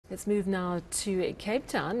Let's move now to Cape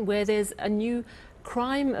Town, where there's a new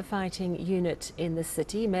crime-fighting unit in the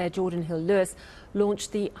city. Mayor Jordan Hill-Lewis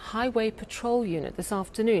launched the Highway Patrol Unit this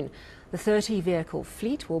afternoon. The 30-vehicle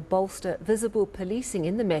fleet will bolster visible policing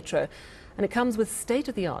in the metro, and it comes with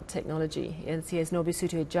state-of-the-art technology. NCA's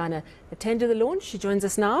Nobesuthu Hejana attended the launch. She joins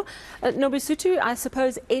us now. Nobesuthu, I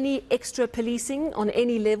suppose any extra policing on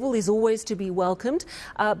any level is always to be welcomed,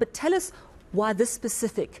 but tell us why this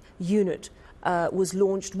specific unit was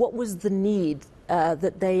launched. What was the need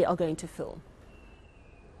that they are going to fill?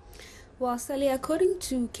 Well, Sally, according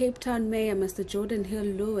to Cape Town Mayor Mr. Jordan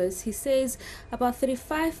Hill-Lewis, he says about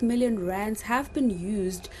 35 million rands have been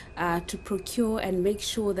used to procure and make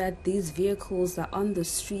sure that these vehicles are on the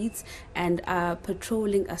streets and are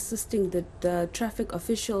patrolling, assisting the traffic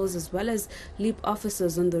officials as well as LEAP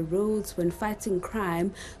officers on the roads when fighting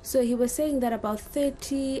crime. So he was saying that about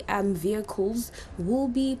 30 vehicles will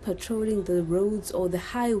be patrolling the roads or the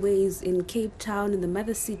highways in Cape Town, in the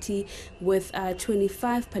mother city, with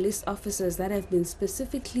 25 police officers that have been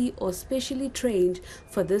specifically or specially trained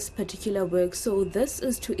for this particular work. So this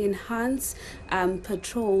is to enhance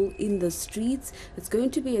patrol in the streets. It's going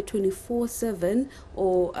to be a 24/7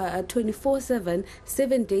 or a 24/7,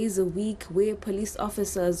 7 days a week, where police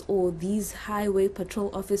officers or these highway patrol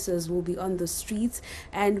officers will be on the streets.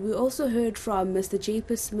 And we also heard from Mr.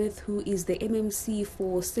 J.P. Smith, who is the MMC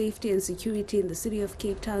for safety and security in the city of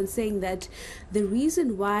Cape Town, saying that the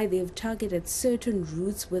reason why they've targeted certain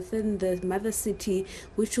routes within the mother city,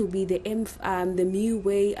 which will be the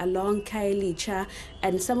Miway along Khayelitsha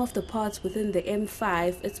and some of the parts within the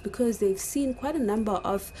M5, it's because they've seen quite a number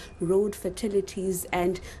of road fatalities,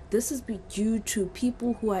 and this is due to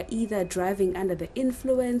people who are either driving under the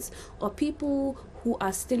influence or people who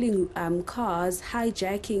are stealing cars,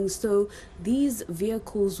 hijacking. So these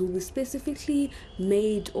vehicles will be specifically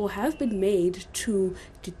made or have been made to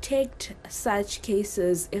detect such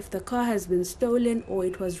cases. If the car has been stolen or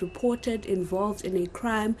it was reported involved in a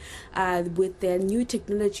crime, with their new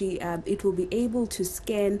technology, it will be able to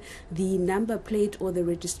scan the number plate or the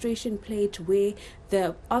registration plate, where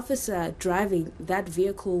the officer driving that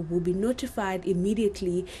vehicle will be notified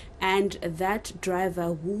immediately and that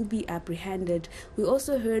driver will be apprehended. We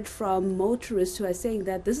also heard from motorists who are saying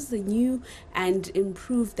that this is a new and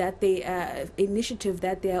improved initiative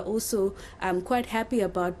that they are also quite happy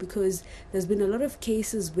about, because there's been a lot of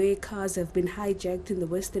cases where cars have been hijacked in the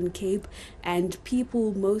Western Cape, and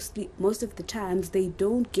people most of the times they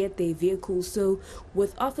don't get their vehicles. So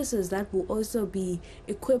with officers that will also be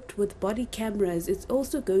equipped with body cameras, it's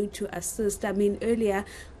also going to assist. I mean, earlier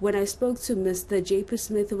when I spoke to Mr. J.P.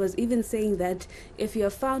 Smith, who was even saying that if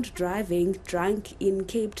you're found driving drunk in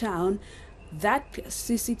Cape Town, that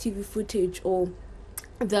CCTV footage or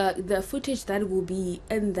the footage that will be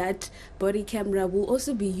in that body camera will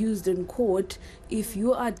also be used in court if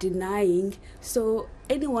you are denying. So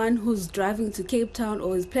anyone who's driving to Cape Town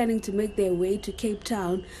or is planning to make their way to Cape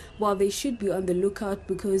Town, well, they should be on the lookout,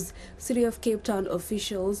 because City of Cape Town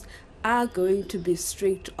officials are going to be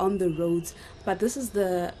strict on the roads. But this is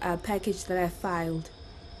the package that I filed.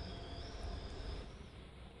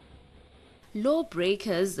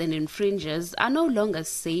 Lawbreakers and infringers are no longer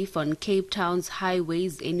safe on Cape Town's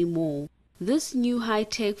highways anymore. This new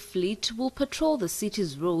high-tech fleet will patrol the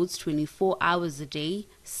city's roads 24 hours a day,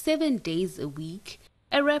 7 days a week.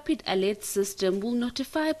 A rapid alert system will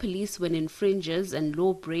notify police when infringers and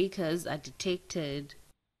lawbreakers are detected.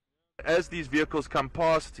 As these vehicles come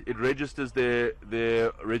past, it registers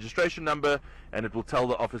their registration number, and it will tell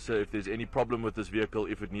the officer if there's any problem with this vehicle,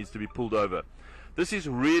 if it needs to be pulled over. This is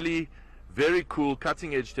really very cool,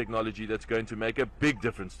 cutting-edge technology that's going to make a big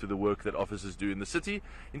difference to the work that officers do in the city.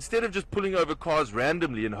 Instead of just pulling over cars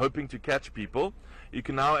randomly and hoping to catch people, you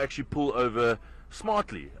can now actually pull over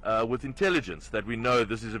smartly, with intelligence, that we know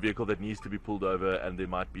this is a vehicle that needs to be pulled over and there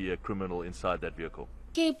might be a criminal inside that vehicle.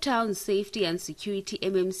 Cape Town Safety and Security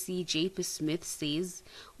MMC J.P. Smith says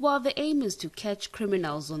while the aim is to catch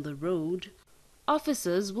criminals on the road,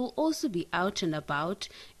 officers will also be out and about,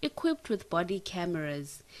 equipped with body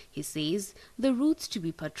cameras. He says the routes to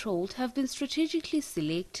be patrolled have been strategically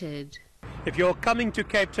selected. If you're coming to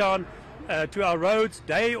Cape Town, to our roads,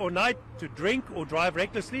 day or night, to drink or drive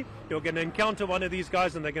recklessly, you're going to encounter one of these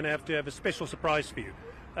guys, and they're going to have a special surprise for you.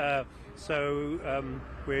 So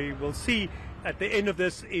we will see at the end of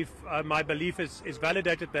this if my belief is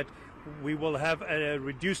validated, that we will have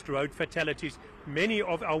reduced road fatalities. Many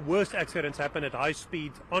of our worst accidents happen at high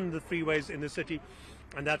speed on the freeways in the city,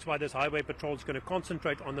 and that's why this highway patrol is going to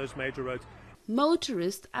concentrate on those major roads.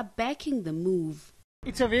 Motorists are backing the move.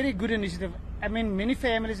 It's a very good initiative. I mean, many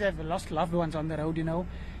families have lost loved ones on the road,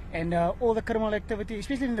 And all the criminal activity,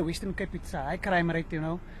 especially in the Western Cape, it's a high crime rate,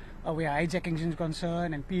 where hijackings is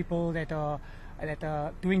concerned and people that are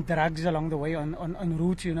doing drugs along the way on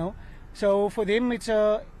routes, So for them,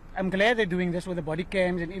 I'm glad they're doing this with the body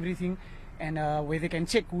cams and everything, and where they can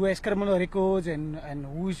check who has criminal records and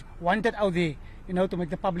who's wanted out there, to make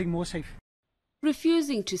the public more safe.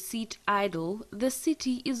 Refusing to sit idle, the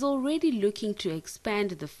city is already looking to expand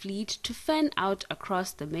the fleet to fan out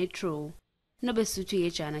across the metro. Nobesuthu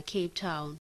Hejana, Cape Town.